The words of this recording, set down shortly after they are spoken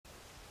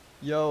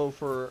Yo,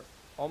 for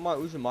all my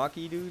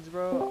Uzumaki dudes,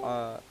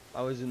 bro,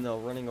 I was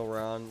running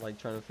around like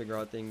trying to figure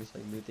out things,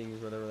 like new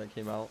things, whatever that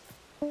came out.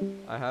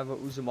 I have a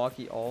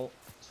Uzumaki alt,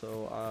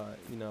 so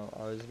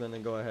I was gonna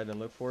go ahead and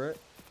look for it,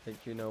 like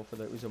for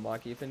the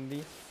Uzumaki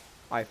affinity.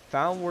 I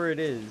found where it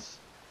is.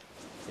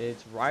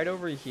 It's right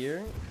over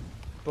here,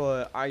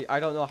 but I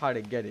don't know how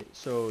to get it.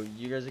 So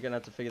you guys are gonna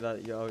have to figure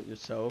that out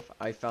yourself.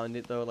 I found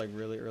it though, like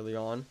really early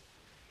on.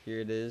 Here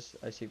it is.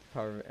 I seek the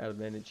power of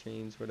adamantine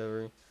chains,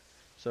 whatever.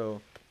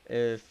 So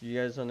if you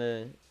guys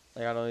wanna,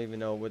 like, I don't even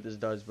know what this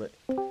does, but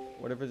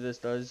whatever this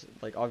does,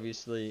 like,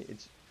 obviously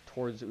it's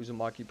towards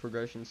Uzumaki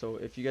progression. So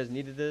if you guys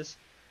needed this,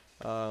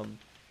 um,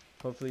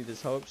 hopefully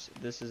this helps.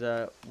 This is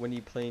at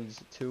Windy Plains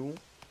 2.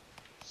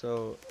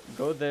 So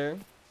go there,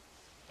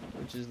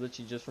 which is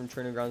literally just from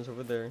training grounds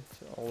over there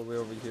to all the way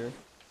over here.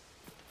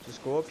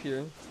 Just go up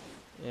here,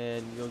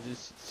 and you'll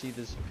just see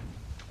this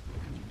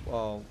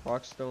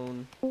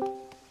rockstone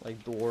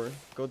like door.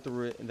 Go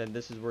through it, and then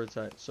this is where it's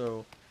at.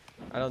 So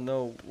I don't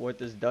know what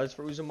this does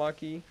for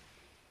Uzumaki,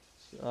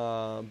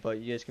 but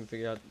you guys can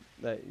figure out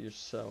that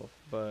yourself.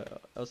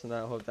 But other than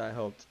that, I hope that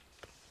helped.